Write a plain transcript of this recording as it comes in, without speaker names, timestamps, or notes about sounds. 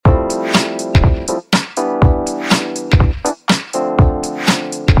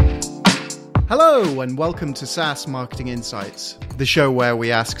Hello and welcome to SaaS Marketing Insights, the show where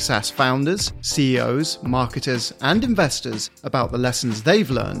we ask SaaS founders, CEOs, marketers and investors about the lessons they've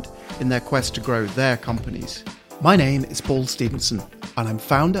learned in their quest to grow their companies. My name is Paul Stevenson and I'm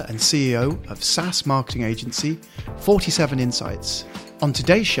founder and CEO of SaaS marketing agency 47 Insights. On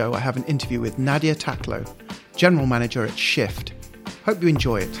today's show I have an interview with Nadia Tatlow, General Manager at Shift. Hope you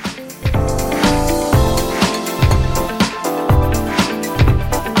enjoy it.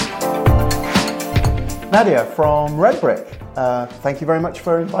 Nadia from Redbrick, thank you very much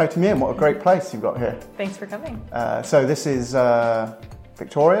for inviting me in. What a great place you've got here. Thanks for coming. So this is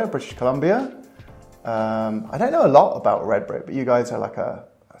Victoria, British Columbia. I don't know a lot about Redbrick, but you guys are like a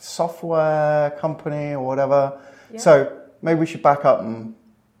software company or whatever. Yeah. So maybe we should back up and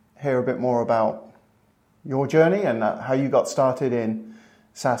hear a bit more about your journey and how you got started in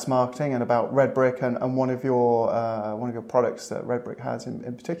SaaS marketing and about Redbrick and one of your products that Redbrick has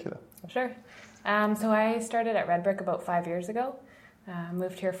in particular. Sure. So I started at Redbrick about 5 years ago.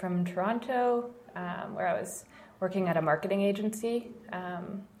 Moved here from Toronto, where I was working at a marketing agency,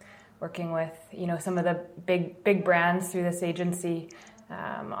 working with some of the big brands through this agency,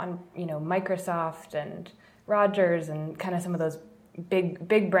 on Microsoft and Rogers and kind of some of those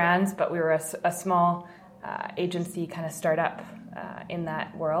big brands. But we were a small agency kind of startup in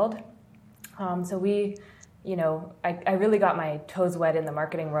that world. So we, I really got my toes wet in the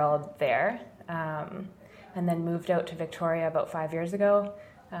marketing world there. And then moved out to Victoria about 5 years ago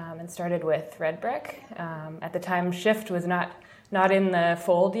and started with Redbrick. At the time, Shift was not in the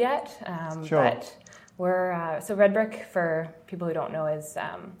fold yet. Sure. But we're so Redbrick, for people who don't know, is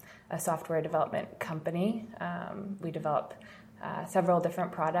a software development company. We develop several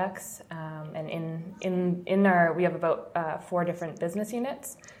different products, and in our we have about 4 different business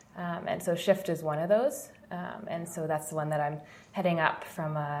units, and so Shift is one of those. And so that's the one that I'm heading up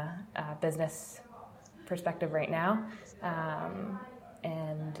from a business perspective right now.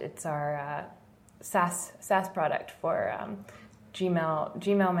 And it's our SaaS product for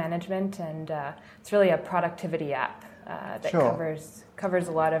Gmail management, and it's really a productivity app that Sure. covers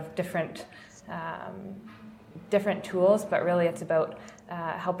a lot of different tools, but really it's about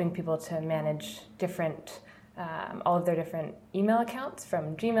helping people to manage all of their different email accounts,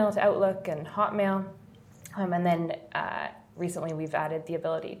 from Gmail to Outlook and Hotmail. And then recently we've added the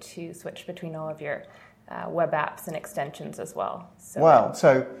ability to switch between all of your web apps and extensions as well. So, wow.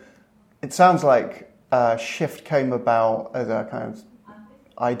 So it sounds like Shift came about as a kind of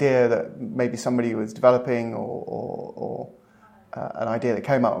idea that maybe somebody was developing or an idea that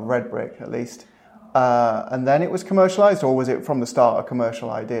came out of Redbrick at least. And then it was commercialized, or was it from the start a commercial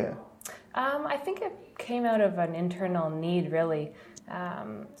idea? I think it came out of an internal need, really.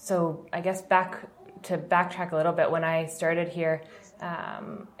 So I guess to backtrack a little bit, when I started here,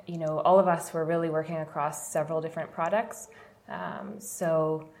 all of us were really working across several different products.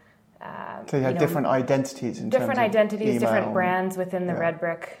 So you had different identities in terms of email. Different brands within the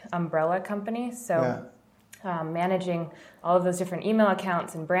Redbrick umbrella company. So managing all of those different email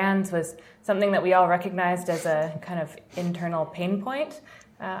accounts and brands was something that we all recognized as a kind of internal pain point.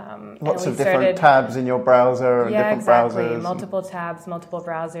 Lots of different tabs in your browser and different browsers. Multiple tabs, multiple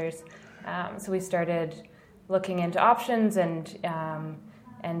browsers. So we started looking into options and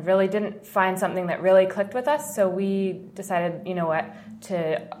really didn't find something that really clicked with us. So we decided,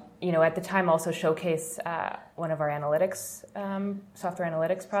 at the time also showcase one of our analytics, software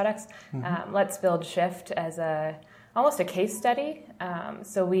analytics products. Mm-hmm. Let's build Shift as almost a case study.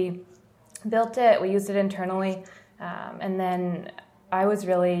 So we built it, we used it internally, and then I was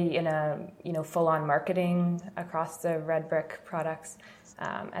really in a full-on marketing across the Redbrick products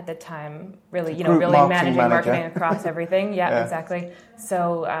at the time. Really, managing marketing across everything. Yeah, exactly.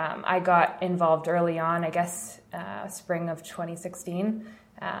 So I got involved early on, I guess, spring of 2016.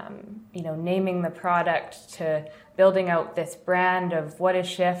 Naming the product to building out this brand of what is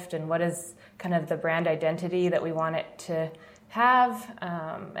Shift and what is kind of the brand identity that we want it to have,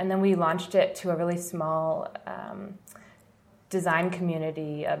 and then we launched it to a really small design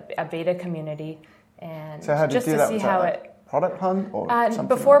community, a beta community, and so how did just you do to that? see was how that it Product Hunt or something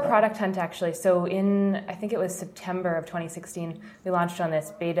before like that? Product Hunt, actually. So I think it was September of 2016, we launched on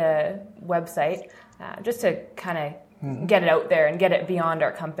this beta website just to kind of get it out there and get it beyond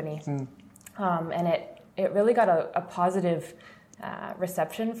our company. And it really got a positive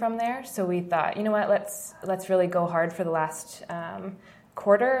reception from there. So we thought, let's really go hard for the last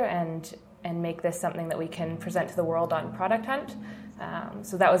quarter and make this something that we can present to the world on Product Hunt.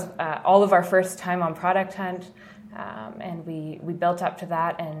 So that was all of our first time on Product Hunt. And we built up to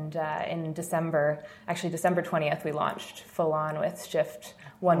that, and in December 20th, we launched full on with Shift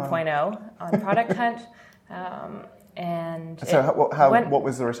 1.0 on Product Hunt. And so what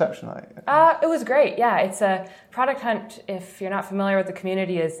was the reception like? It was great. Yeah, it's a Product Hunt. If you're not familiar with the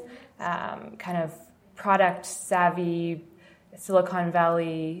community, is kind of product savvy, Silicon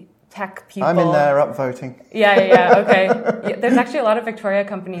Valley tech people. I'm in there upvoting. Yeah. Okay. Yeah, there's actually a lot of Victoria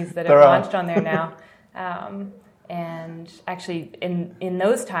companies that have launched on there now. And actually, in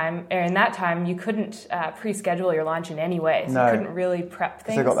that time, you couldn't pre-schedule your launch in any way, so you couldn't really prep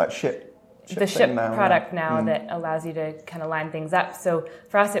things. They got that ship product now that allows you to kind of line things up. So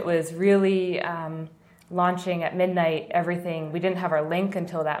for us, it was really launching at midnight. Everything, we didn't have our link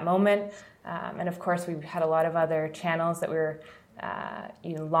until that moment, and of course, we had a lot of other channels that we were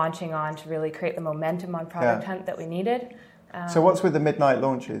launching on to really create the momentum on Product Hunt that we needed. So what's with the midnight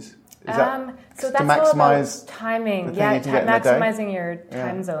launches? Is that so that's to maximize all about timing? Yeah, maximizing your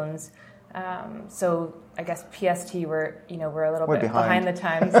time zones. So I guess PST we're a little bit behind the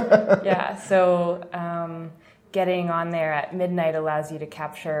times. So getting on there at midnight allows you to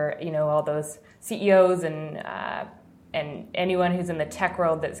capture all those CEOs and anyone who's in the tech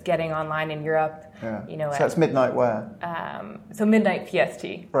world that's getting online in Europe. So that's midnight where? So midnight PST.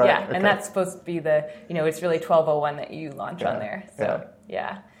 Right, yeah, okay. and that's supposed to be it's really 12:01 that you launch on there. So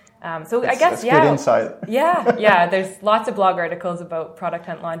so I guess that's good insight. Yeah. There's lots of blog articles about Product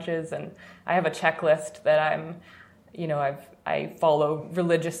Hunt launches, and I have a checklist that I follow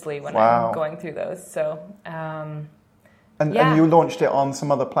religiously when I'm going through those. So. And you launched it on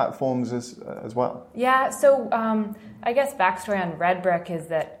some other platforms as well. Yeah. So I guess backstory on Redbrick is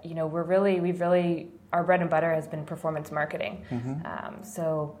that our bread and butter has been performance marketing. Mm-hmm.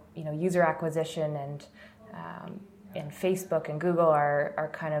 So user acquisition and Facebook and Google are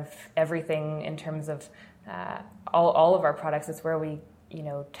kind of everything in terms of all of our products. It's where we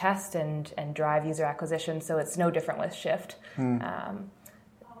test and drive user acquisition. So it's no different with Shift.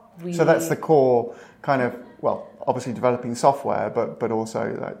 So that's the core kind of, obviously developing software, but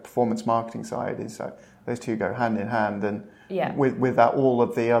also like performance marketing side is those two go hand in hand. And with that, all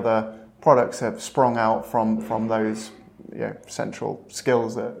of the other products have sprung out from those central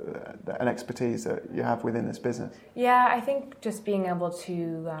skills and expertise that you have within this business. Yeah, I think just being able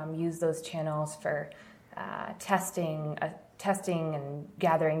to use those channels for testing and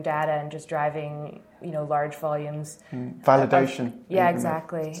gathering data and just driving large volumes. Validation.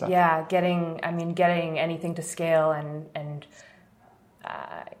 Exactly. Yeah, getting anything to scale and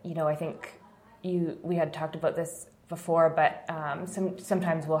I think we had talked about this before, but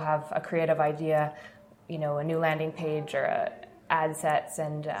sometimes we'll have a creative idea, a new landing page or ad sets,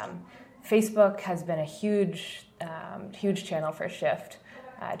 and Facebook has been a huge channel for Shift,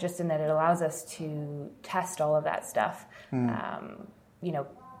 just in that it allows us to test all of that stuff,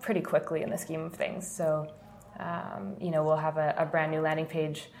 pretty quickly in the scheme of things. So, we'll have a brand new landing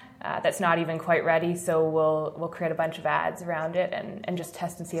page that's not even quite ready, so we'll create a bunch of ads around it and just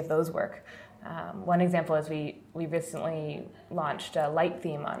test and see if those work. One example is we recently launched a light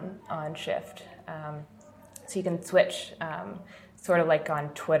theme on Shift. So you can switch, sort of like on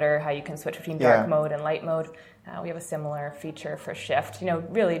Twitter, how you can switch between dark mode and light mode. We have a similar feature for Shift.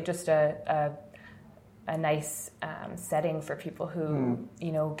 Really just a nice setting for people who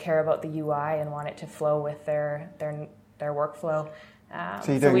care about the UI and want it to flow with their workflow.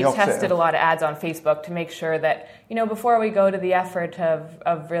 So we tested a lot of ads on Facebook to make sure that before we go to the effort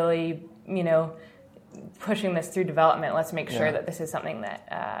of really pushing this through development, let's make sure that this is something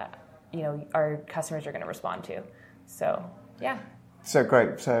that our customers are going to respond to. So So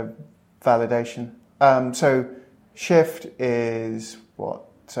great. So validation. So Shift is what?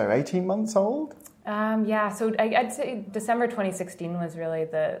 So 18 months old? So I'd say December 2016 was really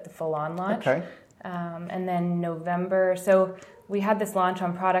the full-on launch. Okay. And then November, so we had this launch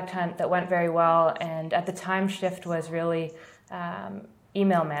on Product Hunt that went very well, and at the time Shift was really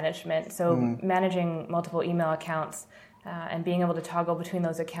email management, so managing multiple email accounts and being able to toggle between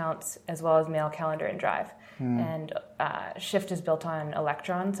those accounts as well as Mail, Calendar, and Drive. And Shift is built on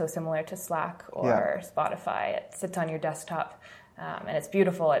Electron, so similar to Slack or Spotify. It sits on your desktop. And it's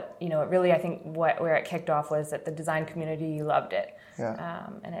beautiful. It really, I think where it kicked off was that the design community loved it.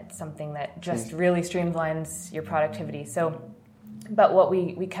 And it's something that just really streamlines your productivity. So, but what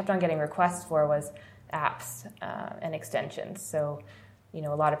we kept on getting requests for was apps and extensions. So, a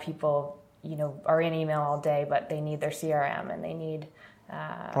lot of people, are in email all day, but they need their CRM and they need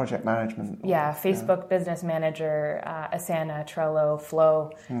project management. Facebook Business Manager, Asana, Trello,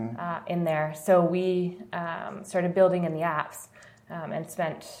 Flow in there. So we started building in the apps. and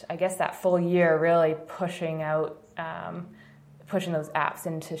spent, I guess, that full year really pushing those apps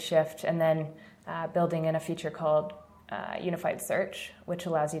into Shift, and then building in a feature called Unified Search, which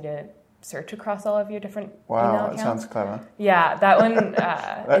allows you to search across all of your different email accounts. That sounds clever. Yeah, that one,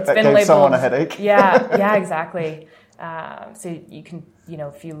 it's been gave labeled... someone a headache. Yeah, exactly. So you can,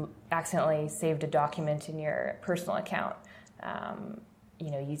 if you accidentally saved a document in your personal account,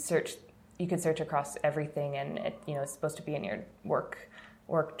 you could search across everything, and it's supposed to be in your work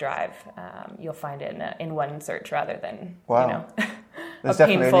drive. You'll find it in one search rather than There's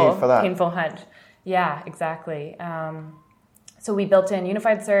definitely a need for that. Painful hunt. Yeah, exactly. So we built in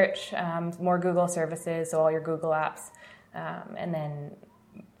Unified Search, more Google services, so all your Google apps, and then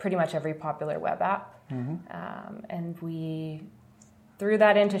pretty much every popular web app. And we threw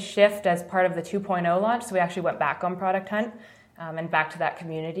that into Shift as part of the 2.0 launch. So we actually went back on Product Hunt and back to that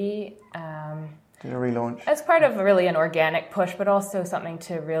community. Did a relaunch. As part of really an organic push, but also something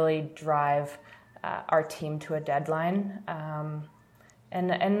to really drive our team to a deadline.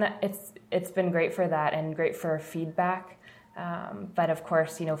 And it's been great for that and great for feedback. But of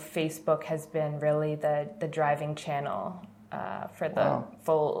course, Facebook has been really the driving channel for the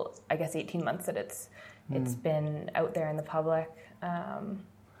full, I guess, 18 months that it's been out there in the public.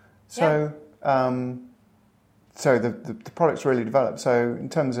 So the product's really developed. So in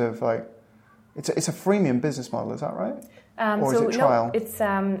terms of it's a freemium business model, is that right? Or is it trial? No, it's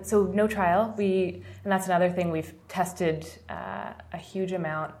no trial. And that's another thing we've tested a huge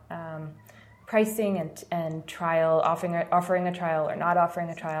amount. Pricing and trial, offering a trial or not offering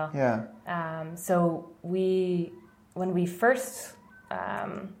a trial. Yeah. So when we first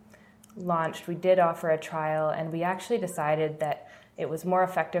launched, we did offer a trial, and we actually decided that it was more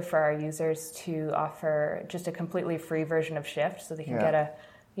effective for our users to offer just a completely free version of Shift, so they can get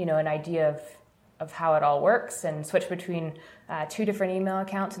an idea of how it all works and switch between 2 different email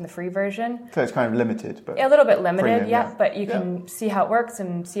accounts in the free version. So it's kind of limited, but a little bit limited, premium, but you can see how it works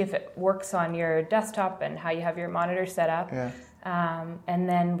and see if it works on your desktop and how you have your monitor set up. Yeah. And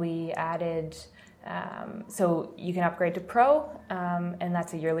then we added, so you can upgrade to Pro, and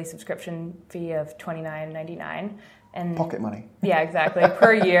that's a yearly subscription fee of $29.99. And pocket money. Yeah, exactly.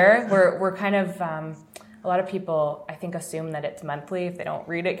 Per year, we're kind of. A lot of people, I think, assume that it's monthly if they don't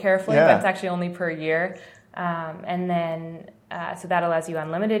read it carefully, but it's actually only per year. And then, so that allows you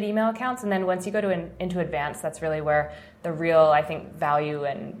unlimited email accounts. And then once you go into Advanced, that's really where the real, I think, value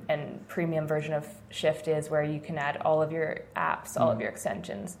and premium version of Shift is, where you can add all of your apps, all of your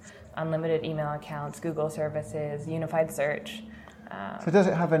extensions, unlimited email accounts, Google services, Unified Search. So does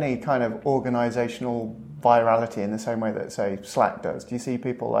it have any kind of organizational virality in the same way that, say, Slack does? Do you see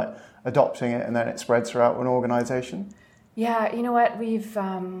people adopting it and then it spreads throughout an organization? Yeah, you know what? We've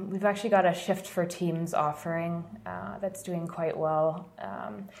actually got a Shift for Teams offering that's doing quite well,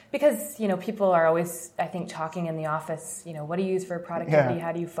 because people are always, I think, talking in the office. What do you use for productivity?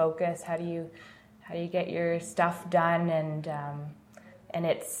 How do you focus? How do you get your stuff done? And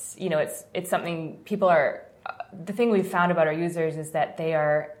it's it's something people are. The thing we've found about our users is that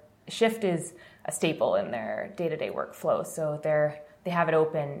Shift is a staple in their day-to-day workflow. So they have it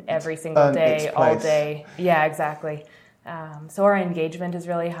open every single day, all day. Yeah, exactly. So our engagement is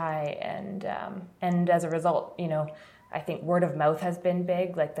really high, and as a result, I think word of mouth has been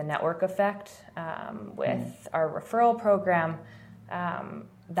big, like the network effect with our referral program.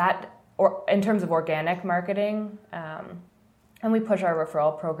 Or in terms of organic marketing, and we push our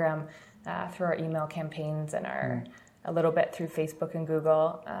referral program through our email campaigns and a little bit through Facebook and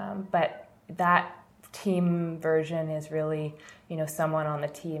Google. But that team version is really, someone on the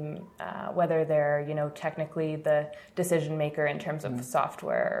team, whether they're, technically the decision maker in terms of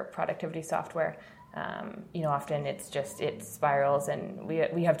software, productivity software. Often it spirals, and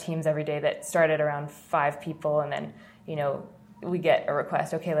we have teams every day that start at around 5 people, and then, we get a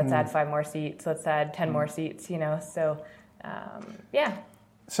request, okay, let's add 5 more seats, let's add 10 more seats, so, yeah.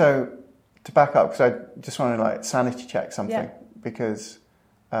 So to back up, because I just want to sanity check something, because,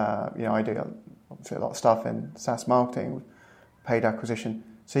 I do obviously a lot of stuff in SaaS marketing, paid acquisition.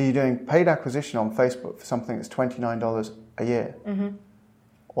 So you're doing paid acquisition on Facebook for something that's $29 a year. Mm-hmm.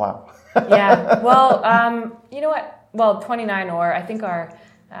 Wow. Yeah. Well, you know what? Well, 29, or I think our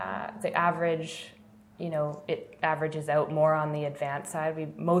the average, it averages out more on the advanced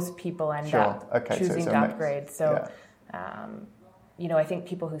side. Most people end up choosing to upgrade. So, I think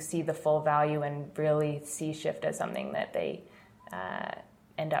people who see the full value and really see Shift as something that they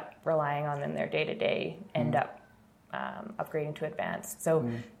end up relying on in their day-to-day end up upgrading to advanced. So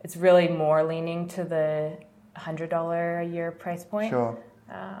it's really more leaning to the $100 a year price point. Sure.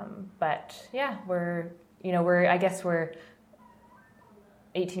 But yeah, we're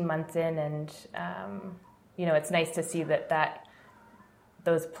 18 months in, and it's nice to see that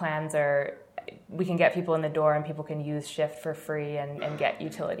those plans we can get people in the door and people can use Shift for free and get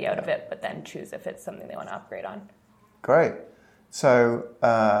utility out of it, but then choose if it's something they want to upgrade on. Great. So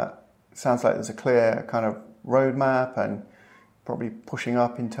sounds like there's a clear kind of roadmap and probably pushing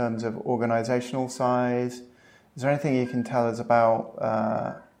up in terms of organizational size. Is there anything you can tell us about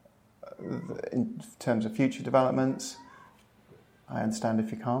in terms of future developments? I understand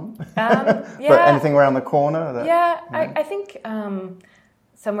if you can't. But anything around the corner? I think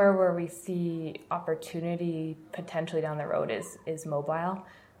somewhere where we see opportunity potentially down the road is mobile.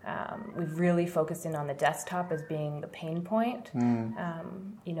 We've really focused in on the desktop as being the pain point.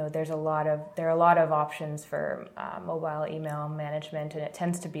 There are a lot of options for mobile email management, and it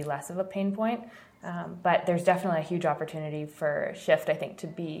tends to be less of a pain point. But there's definitely a huge opportunity for Shift, I think, to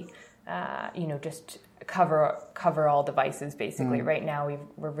be, just cover all devices basically. Right now,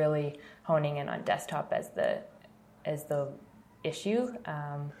 we're really honing in on desktop as the issue.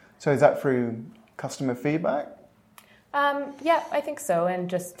 So is that through customer feedback? I think so. And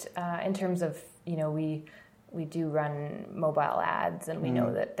just in terms of, we do run mobile ads, and we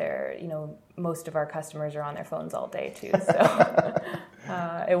know that most of our customers are on their phones all day too. So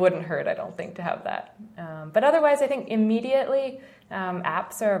it wouldn't hurt, I don't think, to have that. But otherwise, I think immediately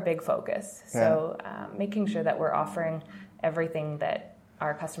apps are a big focus. So making sure that we're offering everything that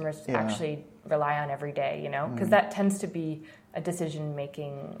our customers actually rely on every day, because that tends to be a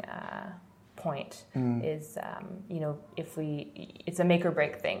decision-making point is, it's a make or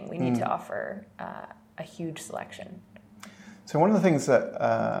break thing. We need to offer a huge selection. So one of the things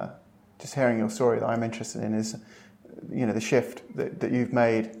that, just hearing your story, that I'm interested in is, the shift that you've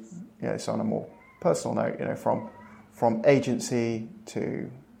made, so on a more personal note, from agency to,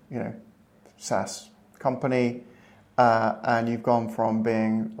 SaaS company, and you've gone from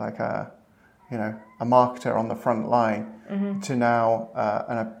being like a marketer on the front line to now,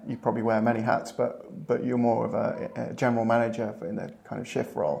 and you probably wear many hats, but you're more of a general manager in the kind of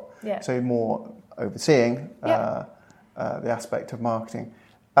Shift role. Yeah. So you're more overseeing the aspect of marketing.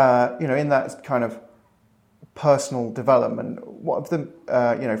 In that kind of personal development, what of the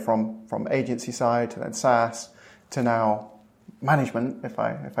from agency side to then SaaS to now management, if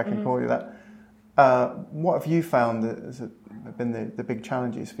I can call you that. What have you found that has been the big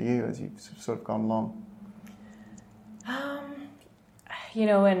challenges for you as you've sort of gone along?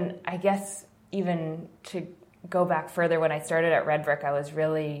 And I guess even to go back further, when I started at Redbrick, I was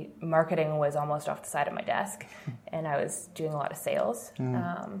really, marketing was almost off the side of my desk, and I was doing a lot of sales,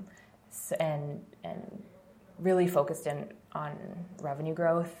 and really focused on revenue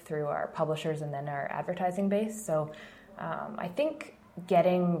growth through our publishers and then our advertising base. So I think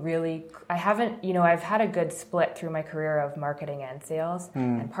I've had a good split through my career of marketing and sales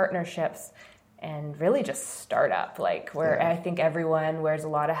and partnerships, and really just startup, where I think everyone wears a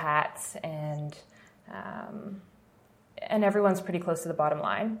lot of hats, and everyone's pretty close to the bottom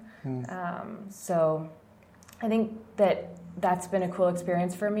line. So I think that's been a cool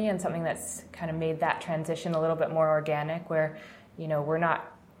experience for me, and something that's kind of made that transition a little bit more organic, where, we're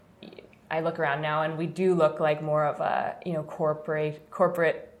not, I look around now and we do look like more of a, corporate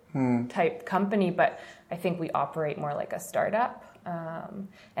type company, but I think we operate more like a startup.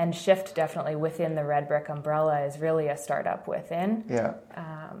 And Shift, definitely within the Redbrick umbrella, is really a startup within. Yeah.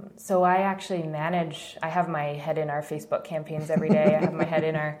 So I actually I have my head in our Facebook campaigns every day. I have my head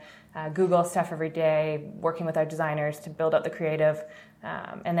in our Google stuff every day, working with our designers to build out the creative.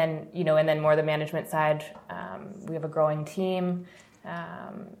 And then more the management side. We have a growing team.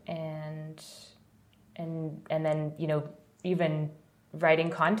 And then, even writing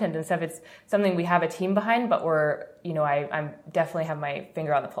content and stuff, it's something we have a team behind, but I'm definitely have my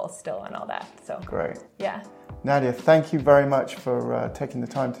finger on the pulse still on all that. So great. Yeah. Nadia, thank you very much for taking the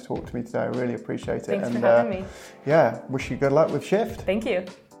time to talk to me today. I really appreciate it. Thanks for having me. Yeah, wish you good luck with Shift. Thank you.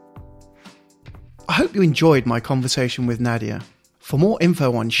 I hope you enjoyed my conversation with Nadia. For more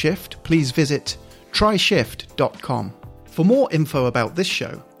info on Shift, please visit tryshift.com. For more info about this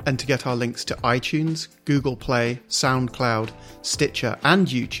show, and to get our links to iTunes, Google Play, SoundCloud, Stitcher, and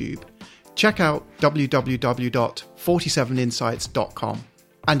YouTube, check out www.47insights.com.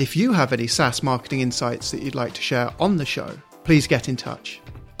 And if you have any SaaS marketing insights that you'd like to share on the show, please get in touch.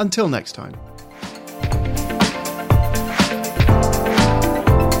 Until next time.